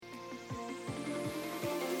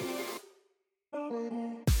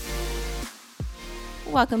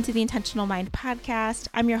Welcome to the Intentional Mind Podcast.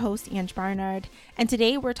 I'm your host, Ange Barnard, and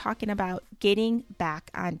today we're talking about getting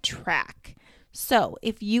back on track. So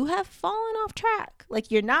if you have fallen off track,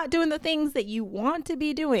 like you're not doing the things that you want to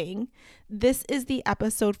be doing, this is the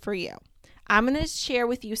episode for you. I'm going to share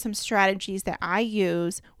with you some strategies that I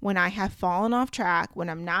use when I have fallen off track, when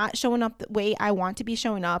I'm not showing up the way I want to be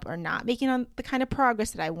showing up or not making on the kind of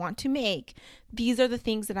progress that I want to make. These are the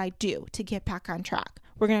things that I do to get back on track.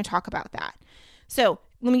 We're going to talk about that. So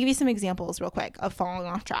let me give you some examples real quick of falling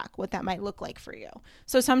off track, what that might look like for you.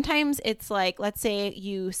 So sometimes it's like, let's say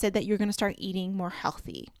you said that you're going to start eating more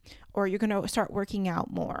healthy, or you're going to start working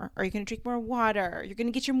out more, or you're going to drink more water, you're going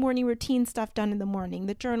to get your morning routine stuff done in the morning,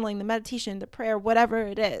 the journaling, the meditation, the prayer, whatever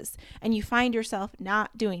it is, and you find yourself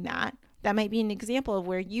not doing that. That might be an example of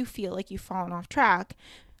where you feel like you've fallen off track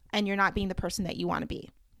and you're not being the person that you want to be.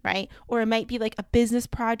 Right? Or it might be like a business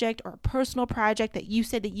project or a personal project that you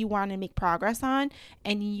said that you want to make progress on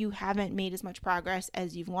and you haven't made as much progress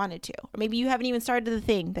as you've wanted to. Or maybe you haven't even started the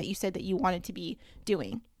thing that you said that you wanted to be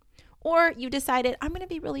doing. Or you decided, I'm going to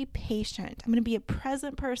be really patient. I'm going to be a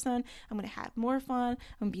present person. I'm going to have more fun.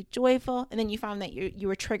 I'm going to be joyful. And then you found that you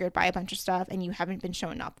were triggered by a bunch of stuff and you haven't been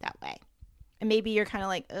showing up that way. And maybe you're kind of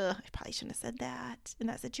like, I probably shouldn't have said that in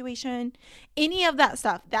that situation. Any of that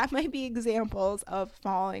stuff, that might be examples of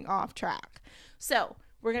falling off track. So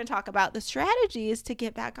we're going to talk about the strategies to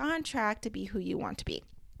get back on track to be who you want to be.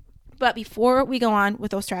 But before we go on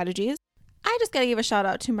with those strategies, I just got to give a shout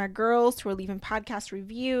out to my girls who are leaving podcast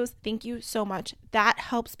reviews. Thank you so much. That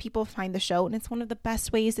helps people find the show. And it's one of the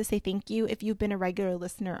best ways to say thank you if you've been a regular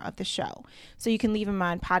listener of the show. So you can leave them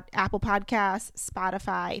on Apple Podcasts,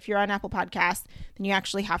 Spotify. If you're on Apple Podcasts, then you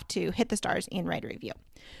actually have to hit the stars and write a review.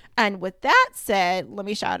 And with that said, let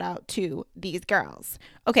me shout out to these girls.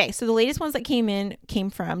 Okay, so the latest ones that came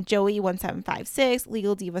from Joey1756,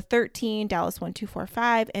 Legal Diva 13, Dallas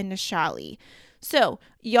 1245, and Nishali. So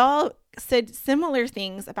y'all said similar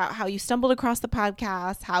things about how you stumbled across the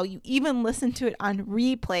podcast, how you even listened to it on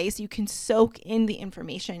replay so you can soak in the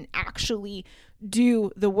information, actually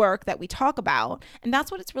do the work that we talk about. And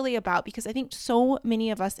that's what it's really about, because I think so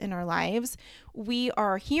many of us in our lives, we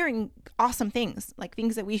are hearing awesome things, like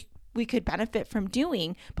things that we could benefit from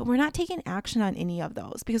doing, but we're not taking action on any of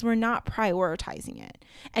those because we're not prioritizing it.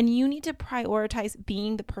 And you need to prioritize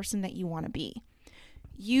being the person that you want to be.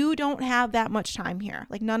 You don't have that much time here.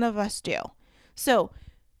 Like none of us do. So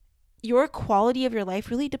your quality of your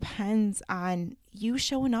life really depends on you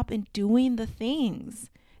showing up and doing the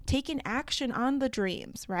things, taking action on the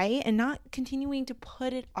dreams, right? And not continuing to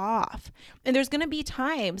put it off. And there's going to be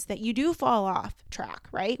times that you do fall off track,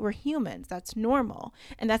 right? We're humans. That's normal.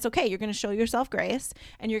 And that's okay. You're going to show yourself grace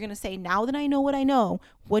and you're going to say, now that I know,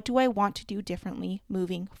 what do I want to do differently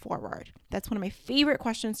moving forward? That's one of my favorite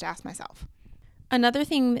questions to ask myself. Another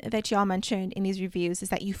thing that y'all mentioned in these reviews is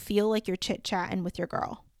that you feel like you're chit-chatting with your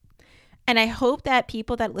girl. And I hope that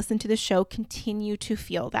people that listen to the show continue to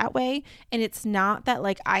feel that way. And it's not that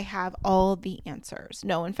like I have all the answers.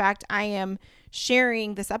 No, in fact, I am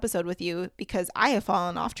sharing this episode with you because I have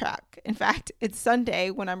fallen off track. In fact, it's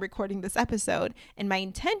Sunday when I'm recording this episode, and my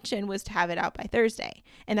intention was to have it out by Thursday.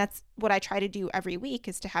 And that's what I try to do every week,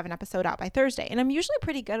 is to have an episode out by Thursday. And I'm usually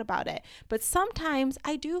pretty good about it, but sometimes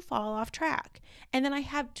I do fall off track. And then I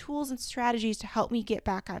have tools and strategies to help me get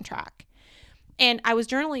back on track. And I was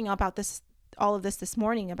journaling about all of this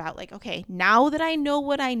morning about like, okay, now that I know,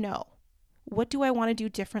 what do I want to do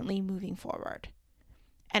differently moving forward?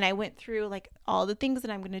 And I went through like all the things that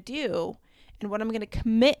I'm going to do and what I'm going to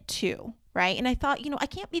commit to, right? And I thought, I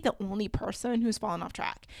can't be the only person who's fallen off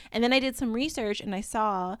track. And then I did some research and I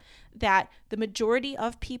saw that the majority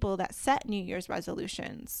of people that set New Year's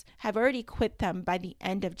resolutions have already quit them by the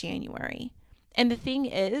end of January. And the thing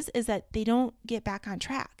is that they don't get back on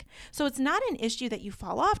track. So it's not an issue that you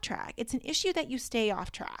fall off track. It's an issue that you stay off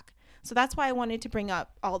track. So that's why I wanted to bring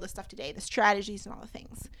up all this stuff today, the strategies and all the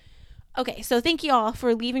things. Okay, so thank you all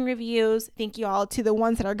for leaving reviews. Thank you all to the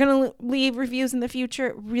ones that are going to leave reviews in the future.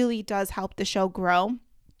 It really does help the show grow.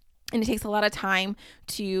 And it takes a lot of time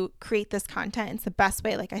to create this content. It's the best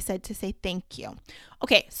way, like I said, to say thank you.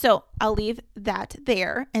 Okay, so I'll leave that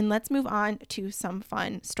there and let's move on to some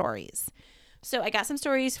fun stories. So I got some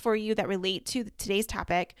stories for you that relate to today's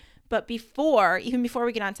topic, but even before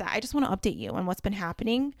we get on to that, I just want to update you on what's been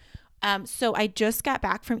happening. So I just got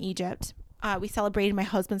back from Egypt. We celebrated my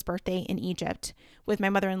husband's birthday in Egypt with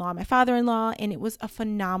my mother-in-law and my father-in-law, and it was a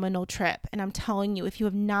phenomenal trip. And I'm telling you, if you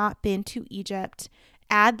have not been to Egypt,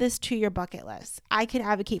 add this to your bucket list. I could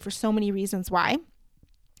advocate for so many reasons why.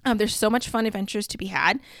 There's so much fun adventures to be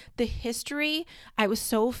had. The history, I was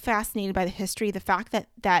so fascinated by the history, the fact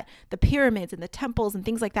that the pyramids and the temples and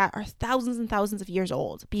things like that are thousands and thousands of years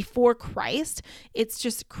old before Christ. It's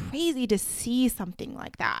just crazy to see something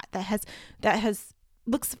like that has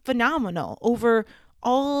looks phenomenal over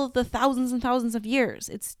all the thousands and thousands of years.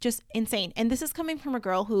 It's just insane. And this is coming from a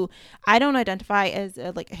girl who I don't identify as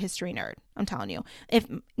a history nerd. I'm telling you,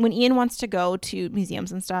 when Ian wants to go to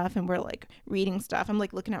museums and stuff and we're like reading stuff, I'm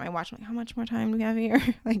like looking at my watch, I'm like, how much more time do we have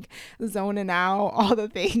here? Like zoning out, all the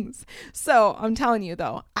things. So I'm telling you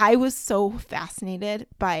though, I was so fascinated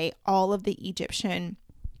by all of the Egyptian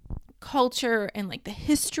culture and like the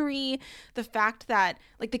history, the fact that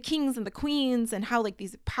like the kings and the queens and how like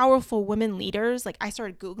these powerful women leaders, like I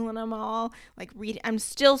started Googling them all, like I'm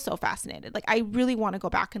still so fascinated. Like I really want to go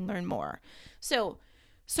back and learn more. So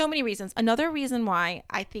many reasons. Another reason why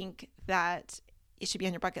I think that it should be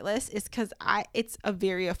on your bucket list is because it's a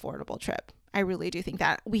very affordable trip. I really do think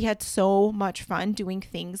that. We had so much fun doing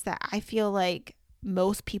things that I feel like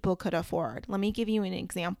most people could afford. Let me give you an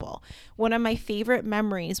example. One of my favorite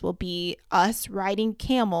memories will be us riding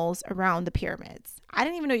camels around the pyramids. I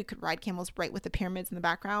didn't even know you could ride camels right with the pyramids in the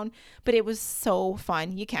background, but it was so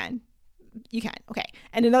fun. You can. Okay.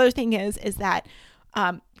 And another thing is that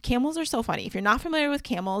camels are so funny. If you're not familiar with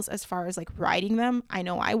camels as far as like riding them, I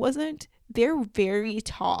know I wasn't. They're very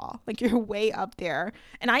tall. Like you're way up there.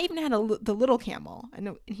 And I even had the little camel,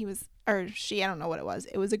 and he was, or she, I don't know what it was.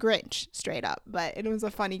 It was a Grinch straight up, but it was a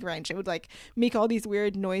funny Grinch. It would like make all these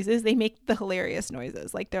weird noises. They make the hilarious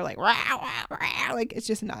noises. Like they're like, rah, rah, rah. Like it's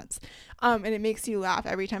just nuts. And it makes you laugh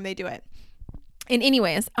every time they do it. And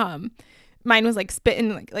anyways, mine was like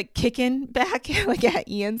spitting, like kicking back like at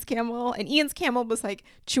Ian's camel, and Ian's camel was like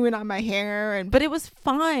chewing on my hair, but it was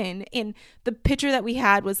fun. And the picture that we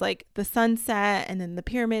had was like the sunset and then the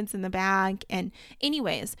pyramids in the back. And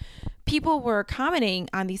anyways, people were commenting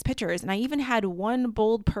on these pictures, and I even had one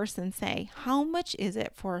bold person say, how much is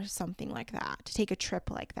it for something like that, to take a trip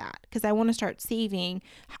like that? Because I want to start saving.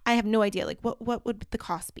 I have no idea, like what would the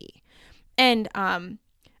cost be? And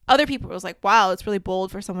other people was like, wow, it's really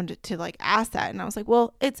bold for someone to like ask that. And I was like,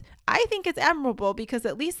 well, I think it's admirable, because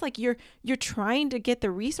at least like you're trying to get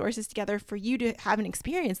the resources together for you to have an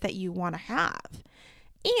experience that you want to have.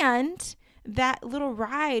 And that little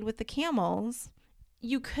ride with the camels,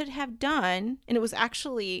 you could have done, and it was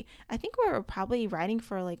actually, I think we were probably riding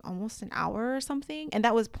for like almost an hour or something, and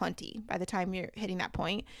that was plenty by the time you're hitting that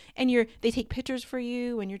point. And they take pictures for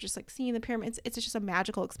you, and you're just like seeing the pyramids. It's just a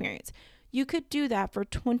magical experience. You could do that for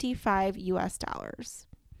 $25 US.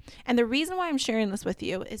 And the reason why I'm sharing this with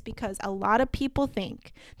you is because a lot of people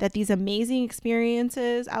think that these amazing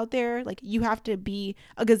experiences out there, like you have to be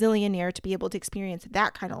a gazillionaire to be able to experience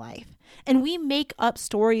that kind of life. And we make up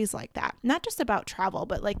stories like that, not just about travel,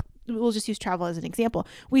 but like we'll just use travel as an example.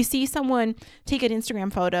 We see someone take an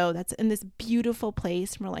Instagram photo that's in this beautiful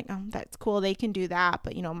place, and we're like, oh, that's cool, they can do that,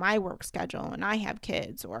 but my work schedule, and I have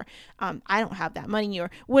kids, or I don't have that money, or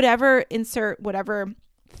whatever, insert whatever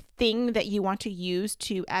thing that you want to use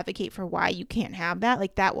to advocate for why you can't have that,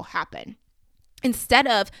 like that will happen. Instead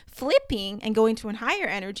of flipping and going to a higher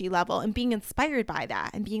energy level and being inspired by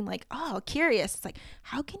that and being like, oh, curious, it's like,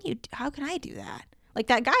 how can I do that? Like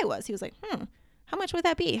that guy he was like, how much would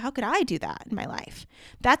that be? How could I do that in my life?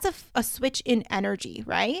 That's a switch in energy,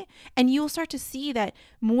 right? And you'll start to see that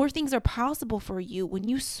more things are possible for you when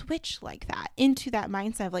you switch like that into that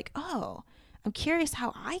mindset of like, oh, I'm curious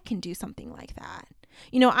how I can do something like that.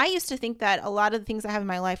 I used to think that a lot of the things I have in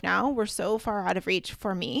my life now were so far out of reach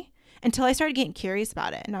for me until I started getting curious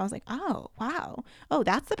about it. And I was like, oh, wow. Oh,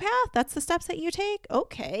 that's the path. That's the steps that you take.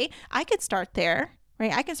 Okay. I could start there,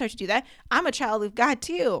 right? I can start to do that. I'm a child of God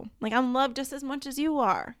too. Like I'm loved just as much as you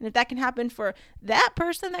are. And if that can happen for that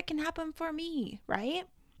person, that can happen for me, right?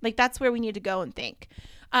 Like that's where we need to go and think.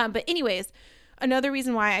 But anyways, another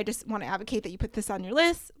reason why I just want to advocate that you put this on your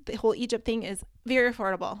list, the whole Egypt thing is very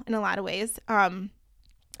affordable in a lot of ways.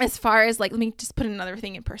 As far as like, let me just put another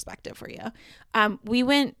thing in perspective for you. We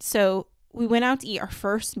went out to eat our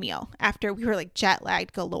first meal after we were like jet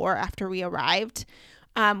lagged galore after we arrived.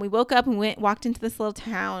 We woke up and walked into this little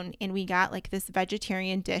town, and we got like this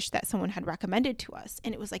vegetarian dish that someone had recommended to us.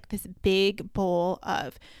 And it was like this big bowl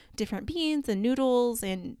of different beans and noodles,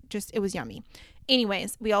 and just, it was yummy.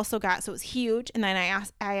 Anyways, we also got, so it was huge. And then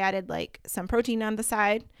I added like some protein on the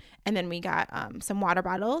side, and then we got some water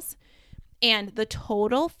bottles. And the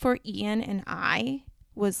total for Ian and I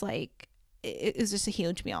was like it was just a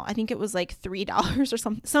huge meal. I think it was like $3 or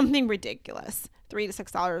something ridiculous, $3 to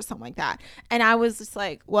 $6 or something like that. And I was just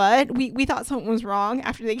like, what? We thought something was wrong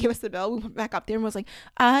after they gave us the bill. We went back up there and was like,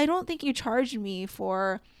 I don't think you charged me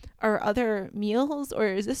for our other meals, or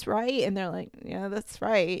is this right? And they're like, yeah, that's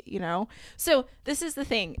right, you know? So this is the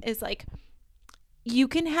thing, is like, you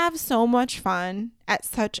can have so much fun at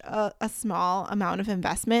such a small amount of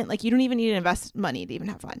investment. Like, you don't even need to invest money to even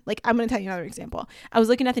have fun. Like, I'm going to tell you another example. I was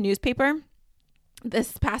looking at the newspaper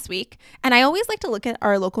this past week, and I always like to look at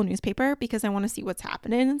our local newspaper because I want to see what's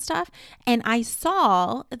happening and stuff. And I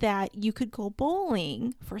saw that you could go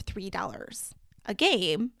bowling for $3 a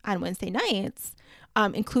game on Wednesday nights,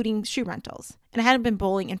 including shoe rentals. And I hadn't been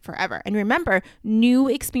bowling in forever. And remember, new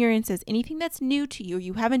experiences, anything that's new to you,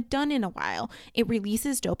 you haven't done in a while, it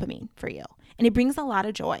releases dopamine for you, and it brings a lot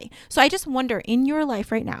of joy. So I just wonder, in your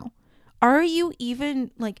life right now, are you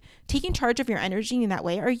even like taking charge of your energy in that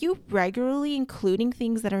way? Are you regularly including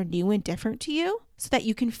things that are new and different to you so that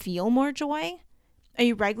you can feel more joy? Are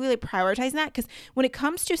you regularly prioritizing that? Because when it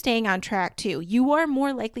comes to staying on track too, you are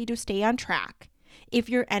more likely to stay on track if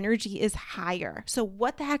your energy is higher. So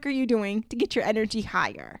what the heck are you doing to get your energy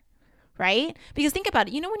higher? Right? Because think about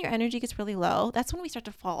it. You know, when your energy gets really low, that's when we start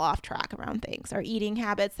to fall off track around things. Our eating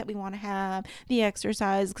habits that we want to have, the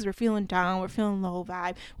exercise because we're feeling down, we're feeling low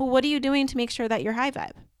vibe. Well, what are you doing to make sure that you're high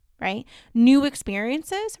vibe? Right? New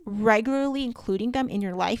experiences, regularly including them in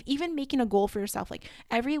your life, even making a goal for yourself. Like,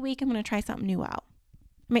 every week I'm going to try something new out.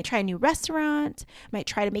 I might try a new restaurant, might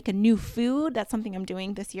try to make a new food. That's something I'm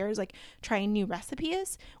doing this year, is like trying new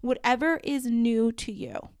recipes. Whatever is new to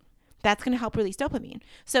you, that's going to help release dopamine.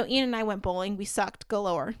 So Ian and I went bowling. We sucked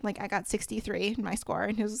galore. Like, I got 63 in my score,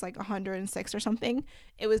 and his was like 106 or something.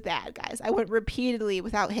 It was bad, guys. I went repeatedly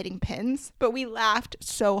without hitting pins, but we laughed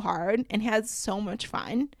so hard and had so much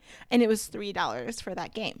fun. And it was $3 for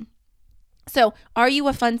that game. So are you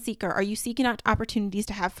a fun seeker? Are you seeking out opportunities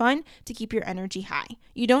to have fun, to keep your energy high?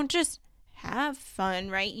 You don't just have fun,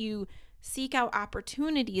 right? You seek out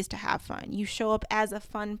opportunities to have fun. You show up as a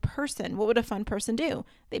fun person. What would a fun person do?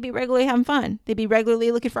 They'd be regularly having fun. They'd be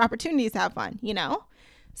regularly looking for opportunities to have fun, you know?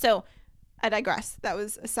 So I digress. That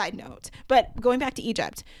was a side note. But going back to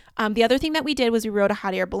Egypt, the other thing that we did was we rode a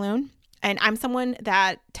hot air balloon. And I'm someone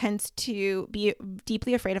that tends to be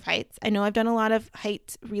deeply afraid of heights. I know I've done a lot of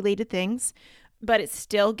height-related things, but it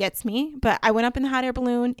still gets me. But I went up in the hot air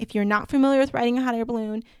balloon. If you're not familiar with riding a hot air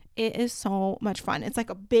balloon, it is so much fun. It's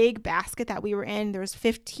like a big basket that we were in. There was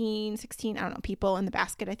 15, 16, I don't know, people in the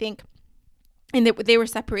basket, I think. And they were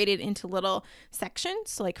separated into little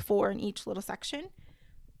sections, so like 4 in each little section.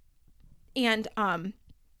 And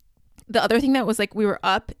the other thing that was like, we were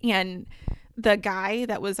up, and the guy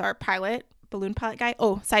that was our pilot, balloon pilot guy.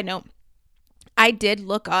 Oh, side note, I did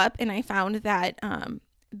look up and I found that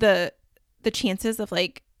the chances of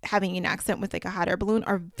like having an accident with like a hot air balloon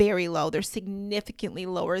are very low. They're significantly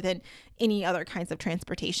lower than any other kinds of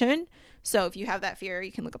transportation. So if you have that fear,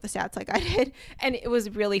 you can look up the stats like I did. And it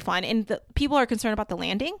was really fun. And the people are concerned about the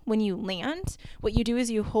landing. When you land, what you do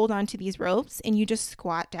is you hold on to these ropes and you just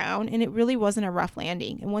squat down. And it really wasn't a rough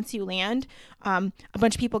landing. And once you land, a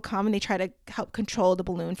bunch of people come and they try to help control the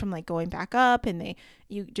balloon from like going back up, and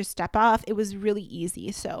you just step off. It was really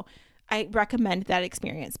easy. So I recommend that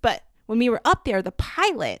experience. But when we were up there, the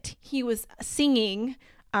pilot, he was singing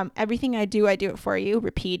everything I do it for you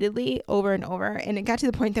repeatedly over and over. And it got to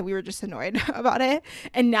the point that we were just annoyed about it.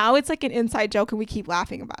 And now it's like an inside joke and we keep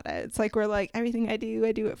laughing about it. It's like, we're like, everything I do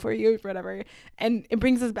it for you, whatever. And it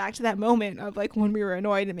brings us back to that moment of like when we were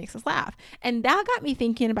annoyed, it makes us laugh. And that got me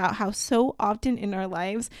thinking about how so often in our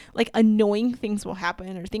lives, like annoying things will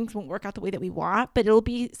happen or things won't work out the way that we want, but it'll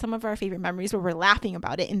be some of our favorite memories where we're laughing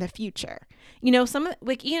about it in the future. You know,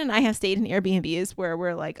 like Ian and I have stayed in Airbnbs where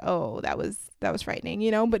we're like, oh, that was frightening, you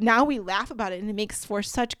know, but now we laugh about it and it makes for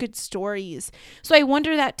such good stories. So I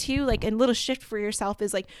wonder that too, like a little shift for yourself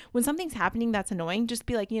is like when something's happening that's annoying, just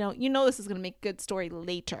be like, you know, this is going to make a good story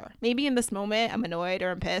later. Maybe in this moment I'm annoyed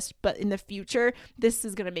or I'm pissed, but in the future, this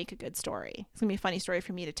is going to make a good story. It's going to be a funny story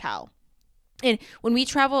for me to tell. And when we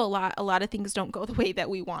travel a lot of things don't go the way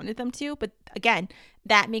that we wanted them to. But again,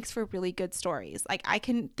 that makes for really good stories. Like I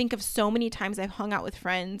can think of so many times I've hung out with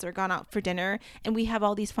friends or gone out for dinner and we have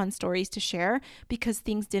all these fun stories to share because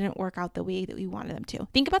things didn't work out the way that we wanted them to.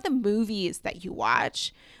 Think about the movies that you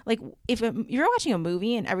watch. Like if you're watching a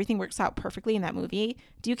movie and everything works out perfectly in that movie,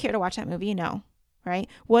 do you care to watch that movie? No. Right?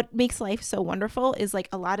 What makes life so wonderful is like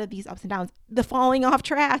a lot of these ups and downs, the falling off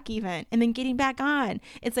track even, and then getting back on.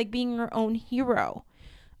 It's like being your own hero.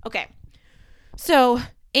 Okay. So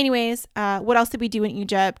anyways, what else did we do in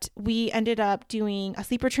Egypt? We ended up doing a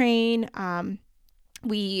sleeper train.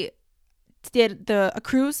 We did a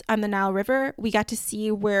cruise on the Nile River. We got to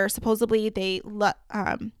see where supposedly they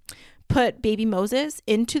put baby Moses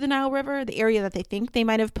into the Nile River, the area that they think they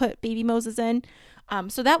might have put baby Moses in.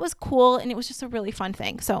 So that was cool, and it was just a really fun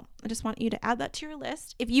thing. So I just want you to add that to your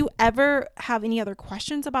list. If you ever have any other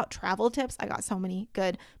questions about travel tips, I got so many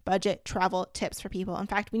good budget travel tips for people. In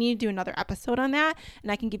fact, we need to do another episode on that, and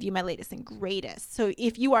I can give you my latest and greatest. So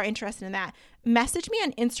if you are interested in that, message me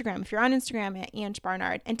on Instagram, if you're on Instagram at Ange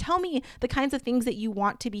Barnard, and tell me the kinds of things that you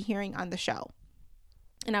want to be hearing on the show.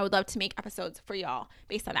 And I would love to make episodes for y'all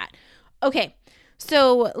based on that. Okay,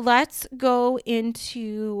 so let's go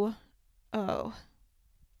into,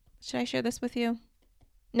 should I share this with you?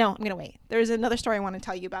 No, I'm going to wait. There's another story I want to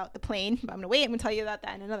tell you about the plane, but I'm going to wait. I'm going to tell you about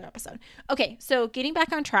that in another episode. Okay, so getting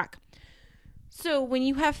back on track. So when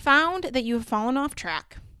you have found that you have fallen off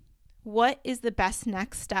track, what is the best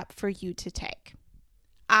next step for you to take?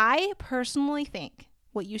 I personally think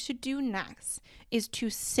what you should do next is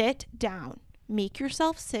to sit down. Make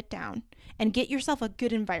yourself sit down and get yourself a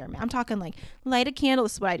good environment. I'm talking like light a candle.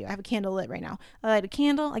 This is what I do. I have a candle lit right now. I light a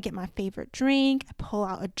candle. I get my favorite drink. I pull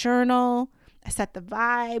out a journal. I set the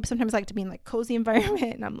vibe. Sometimes I like to be in like cozy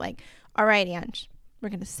environment. And I'm like, all right, Ange, we're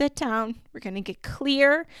going to sit down. We're going to get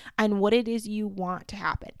clear on what it is you want to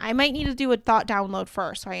happen. I might need to do a thought download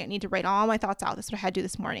first. So I need to write all my thoughts out. That's what I had to do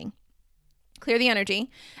this morning. Clear the energy.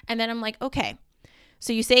 And then I'm like, okay.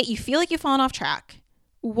 So you say you feel like you've fallen off track.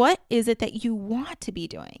 What is it that you want to be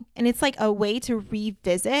doing? And it's like a way to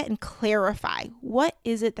revisit and clarify, what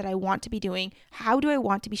is it that I want to be doing? How do I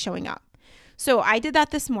want to be showing up? So I did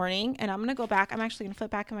that this morning, and I'm going to go back. I'm actually going to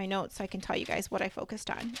flip back in my notes so I can tell you guys what I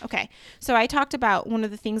focused on. Okay. So I talked about one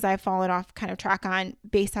of the things I've fallen off kind of track on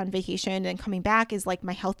based on vacation and coming back is like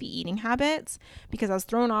my healthy eating habits, because I was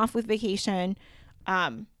thrown off with vacation.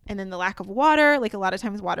 And then the lack of water, like a lot of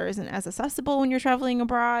times water isn't as accessible when you're traveling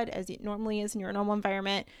abroad as it normally is in your normal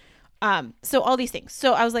environment. So all these things.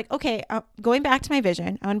 So I was like, okay, going back to my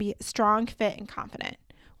vision, I want to be strong, fit, and confident.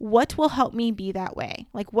 What will help me be that way?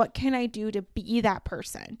 Like, what can I do to be that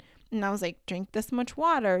person? And I was like, drink this much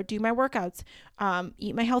water, do my workouts,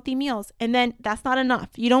 eat my healthy meals. And then that's not enough.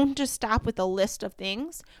 You don't just stop with a list of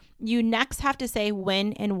things. You next have to say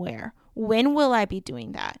when and where. When will I be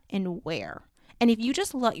doing that and where? And if you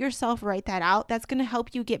just let yourself write that out, that's going to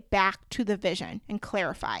help you get back to the vision and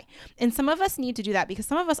clarify. And some of us need to do that because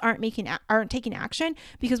some of us aren't taking action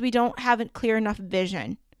because we don't have a clear enough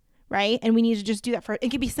vision, right? And we need to just do that it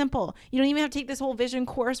could be simple. You don't even have to take this whole vision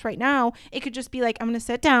course right now. It could just be like, I'm going to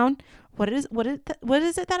sit down. What is it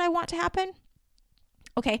that I want to happen?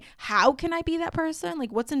 Okay, how can I be that person?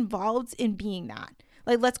 Like, what's involved in being that?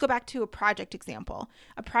 Like, let's go back to a project example.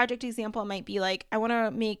 A project example might be like, I want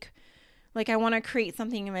to create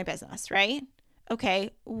something in my business, right?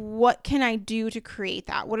 Okay, what can I do to create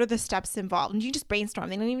that? What are the steps involved? And you just brainstorm.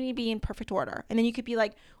 They don't even need to be in perfect order. And then you could be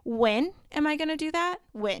like, when am I going to do that?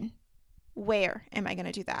 When? Where am I going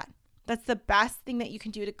to do that? That's the best thing that you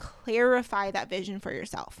can do to clarify that vision for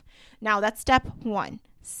yourself. Now, that's step one.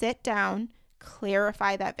 Sit down,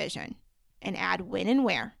 clarify that vision, and add when and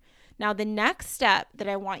where. Now, the next step that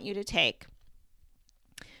I want you to take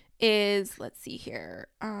is, let's see here.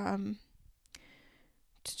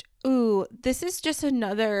 This is just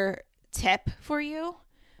another tip for you.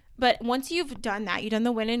 But once you've done that, you've done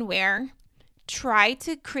the when and where, try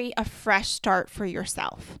to create a fresh start for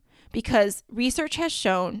yourself. Because research has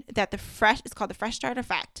shown that it's called the fresh start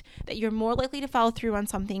effect, that you're more likely to follow through on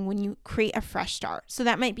something when you create a fresh start. So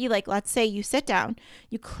that might be like, let's say you sit down,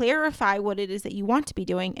 you clarify what it is that you want to be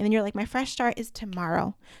doing, and then you're like, my fresh start is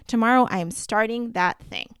tomorrow. Tomorrow I am starting that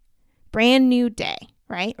thing. Brand new day.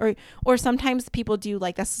 Right? Or sometimes people do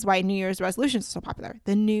like, this is why New Year's resolutions are so popular.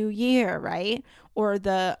 The new year, right? Or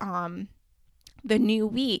the new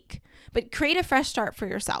week. But create a fresh start for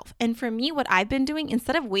yourself. And for me, what I've been doing,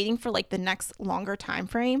 instead of waiting for like the next longer time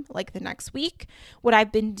frame, like the next week, what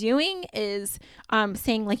I've been doing is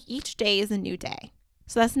saying like each day is a new day.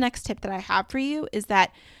 So that's the next tip that I have for you, is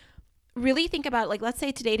that really think about, like, let's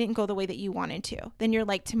say today didn't go the way that you wanted to. Then you're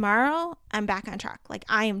like, tomorrow I'm back on track. Like,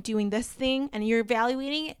 I am doing this thing, and you're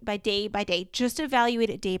evaluating it by day. Just evaluate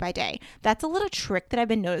it day by day. That's a little trick that I've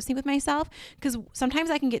been noticing with myself, because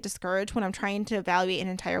sometimes I can get discouraged when I'm trying to evaluate an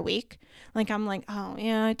entire week. Like, I'm like, oh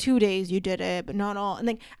yeah, 2 days you did it, but not all. And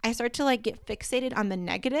like, I start to like get fixated on the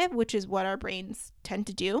negative, which is what our brains tend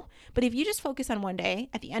to do. But if you just focus on one day,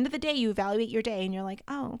 at the end of the day, you evaluate your day and you're like,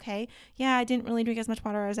 oh, okay, yeah, I didn't really drink as much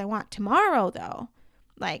water as I want. Tomorrow though,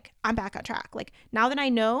 like, I'm back on track. Like, now that I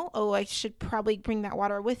know, I should probably bring that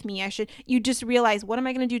water with me. You just realize, what am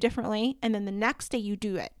I going to do differently? And then the next day you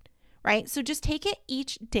do it, right? So just take it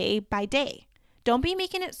each day by day. Don't be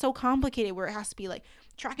making it so complicated where it has to be like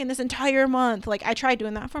tracking this entire month. Like I tried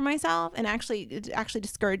doing that for myself and it actually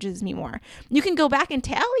discourages me more. You can go back and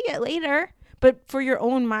tally it later, but for your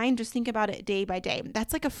own mind, just think about it day by day.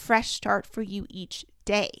 That's like a fresh start for you each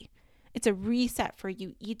day. It's a reset for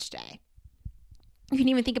you each day. You can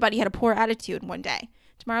even think about you had a poor attitude one day.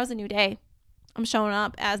 Tomorrow's a new day. I'm showing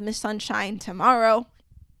up as Miss Sunshine tomorrow,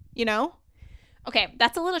 you know? Okay,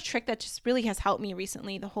 that's a little trick that just really has helped me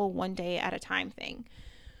recently, the whole one day at a time thing.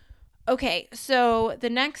 Okay, so the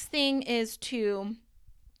next thing is to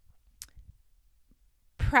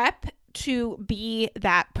prep to be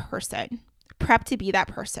that person. Prep to be that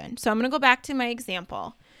person. So I'm going to go back to my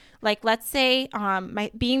example. Like, let's say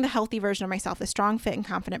being the healthy version of myself, the strong, fit, and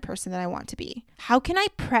confident person that I want to be. How can I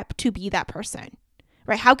prep to be that person?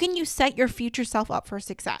 Right? How can you set your future self up for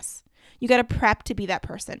success? You got to prep to be that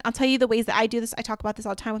person. I'll tell you the ways that I do this. I talk about this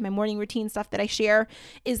all the time with my morning routine stuff that I share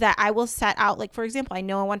is that I will set out, like, for example, I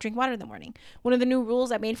know I want to drink water in the morning. One of the new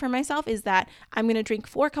rules I made for myself is that I'm going to drink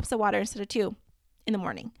 4 cups of water instead of 2 in the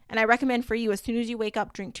morning. And I recommend for you, as soon as you wake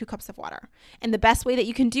up, drink 2 cups of water. And the best way that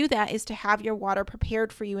you can do that is to have your water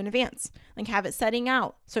prepared for you in advance. Like have it setting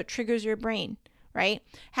out so it triggers your brain. Right?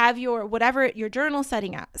 Have your journal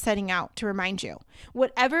setting out to remind you.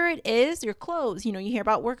 Whatever it is, your clothes, you hear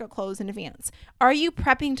about workout clothes in advance. Are you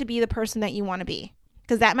prepping to be the person that you want to be?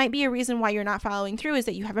 Because that might be a reason why you're not following through is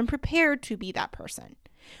that you haven't prepared to be that person.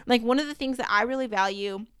 Like one of the things that I really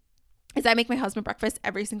value is I make my husband breakfast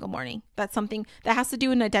every single morning. That's something that has to do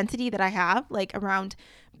with an identity that I have, like around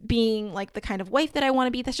being like the kind of wife that I want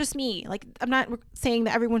to be. That's just me. Like I'm not saying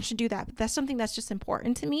that everyone should do that, but that's something that's just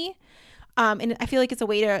important to me. And I feel like it's a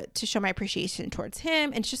way to show my appreciation towards him.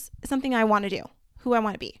 And it's just something I want to do, who I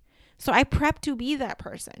want to be. So I prep to be that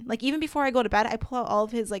person. Like even before I go to bed, I pull out all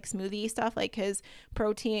of his like smoothie stuff, like his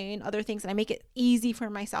protein, other things. And I make it easy for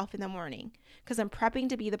myself in the morning because I'm prepping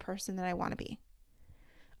to be the person that I want to be.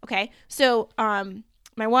 Okay. So,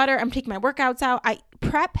 my water, I'm taking my workouts out.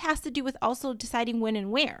 Prep has to do with also deciding when and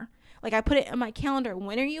where. Like I put it on my calendar.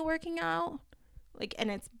 When are you working out? Like, and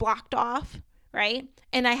it's blocked off. Right?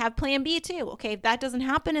 And I have plan B too. Okay. If that doesn't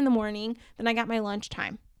happen in the morning, then I got my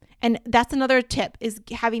lunchtime. And that's another tip is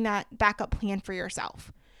having that backup plan for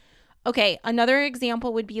yourself. Okay. Another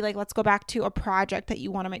example would be like, let's go back to a project that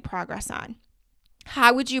you want to make progress on.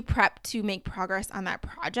 How would you prep to make progress on that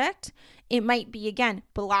project? It might be, again,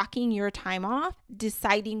 blocking your time off,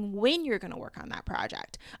 deciding when you're going to work on that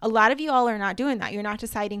project. A lot of you all are not doing that. You're not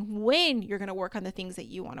deciding when you're going to work on the things that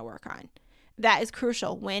you want to work on. That is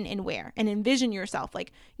crucial, when and where, and envision yourself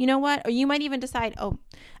like, you know what? Or you might even decide, oh,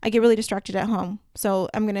 I get really distracted at home, so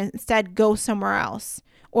I'm going to instead go somewhere else.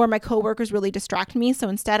 Or my coworkers really distract me, so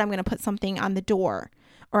instead I'm going to put something on the door,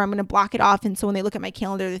 or I'm going to block it off. And so when they look at my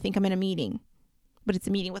calendar, they think I'm in a meeting, but it's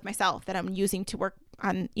a meeting with myself that I'm using to work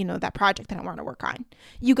on, that project that I want to work on.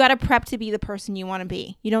 You got to prep to be the person you want to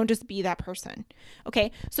be. You don't just be that person.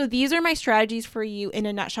 Okay. So these are my strategies for you in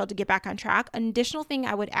a nutshell to get back on track. An additional thing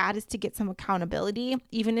I would add is to get some accountability,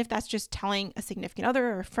 even if that's just telling a significant other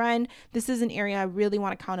or a friend, this is an area I really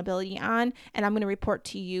want accountability on, and I'm going to report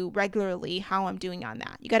to you regularly how I'm doing on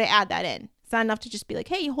that. You got to add that in. It's not enough to just be like,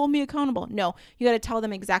 hey, hold me accountable. No, you got to tell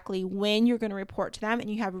them exactly when you're going to report to them, and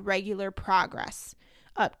you have regular progress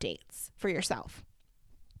updates for yourself.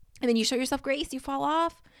 And then you show yourself grace, you fall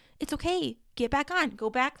off. It's okay. Get back on.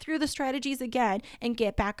 Go back through the strategies again and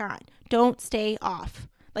get back on. Don't stay off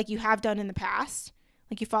like you have done in the past.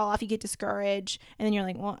 Like you fall off, you get discouraged, and then you're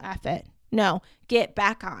like, well, F it. No, get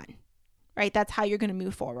back on. Right? That's how you're going to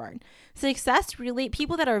move forward. Success really,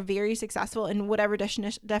 people that are very successful in whatever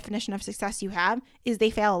definition of success you have is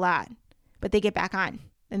they fail a lot, but they get back on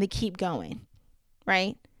and they keep going.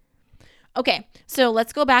 Right? Okay, so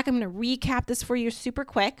let's go back. I'm going to recap this for you super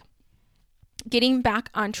quick. Getting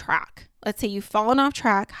back on track. Let's say you've fallen off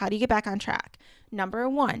track. How do you get back on track? Number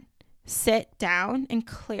 1, sit down and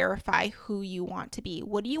clarify who you want to be.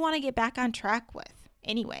 What do you want to get back on track with?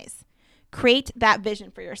 Anyways, create that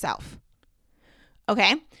vision for yourself.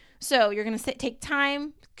 Okay, so you're going to take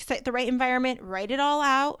time, set the right environment, write it all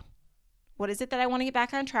out. What is it that I want to get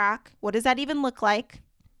back on track? What does that even look like?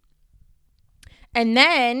 And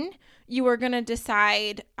then you are going to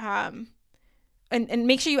decide and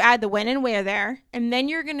make sure you add the when and where there. And then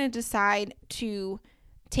you're going to decide to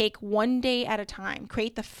take one day at a time.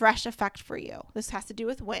 Create the fresh effect for you. This has to do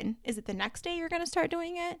with when. Is it the next day you're going to start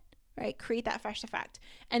doing it? Right? Create that fresh effect.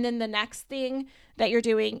 And then the next thing that you're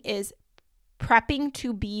doing is prepping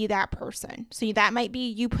to be that person. So that might be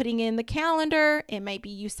you putting in the calendar. It might be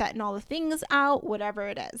you setting all the things out, whatever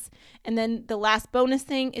it is. And then the last bonus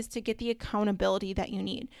thing is to get the accountability that you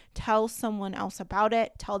need. Tell someone else about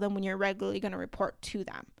it. Tell them when you're regularly going to report to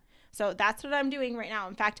them. So that's what I'm doing right now.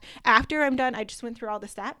 In fact, after I'm done, I just went through all the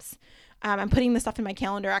steps. I'm putting the stuff in my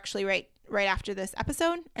calendar actually right after this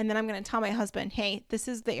episode. And then I'm going to tell my husband, hey, this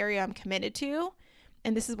is the area I'm committed to.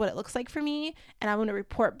 And this is what it looks like for me. And I'm going to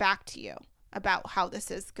report back to you about how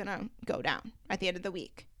this is going to go down at the end of the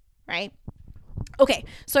week, right? Okay,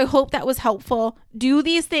 so I hope that was helpful. Do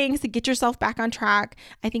these things to get yourself back on track.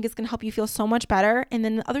 I think it's going to help you feel so much better. And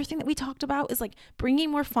then the other thing that we talked about is like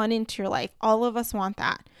bringing more fun into your life. All of us want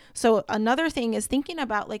that. So another thing is thinking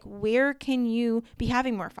about like, where can you be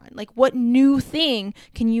having more fun? Like, what new thing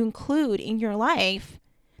can you include in your life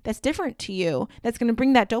that's different to you, that's going to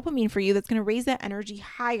bring that dopamine for you, that's going to raise that energy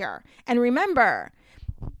higher? And remember,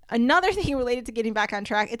 another thing related to getting back on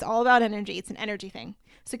track, it's all about energy. It's an energy thing.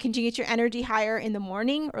 So can you get your energy higher in the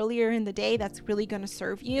morning, earlier in the day? That's really going to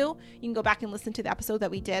serve you. You can go back and listen to the episode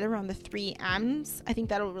that we did around the 3 M's. I think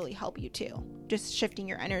that'll really help you too. Just shifting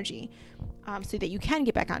your energy so that you can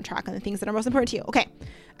get back on track on the things that are most important to you. Okay,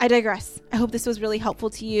 I digress. I hope this was really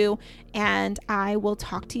helpful to you, and I will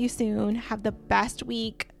talk to you soon. Have the best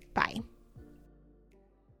week. Bye.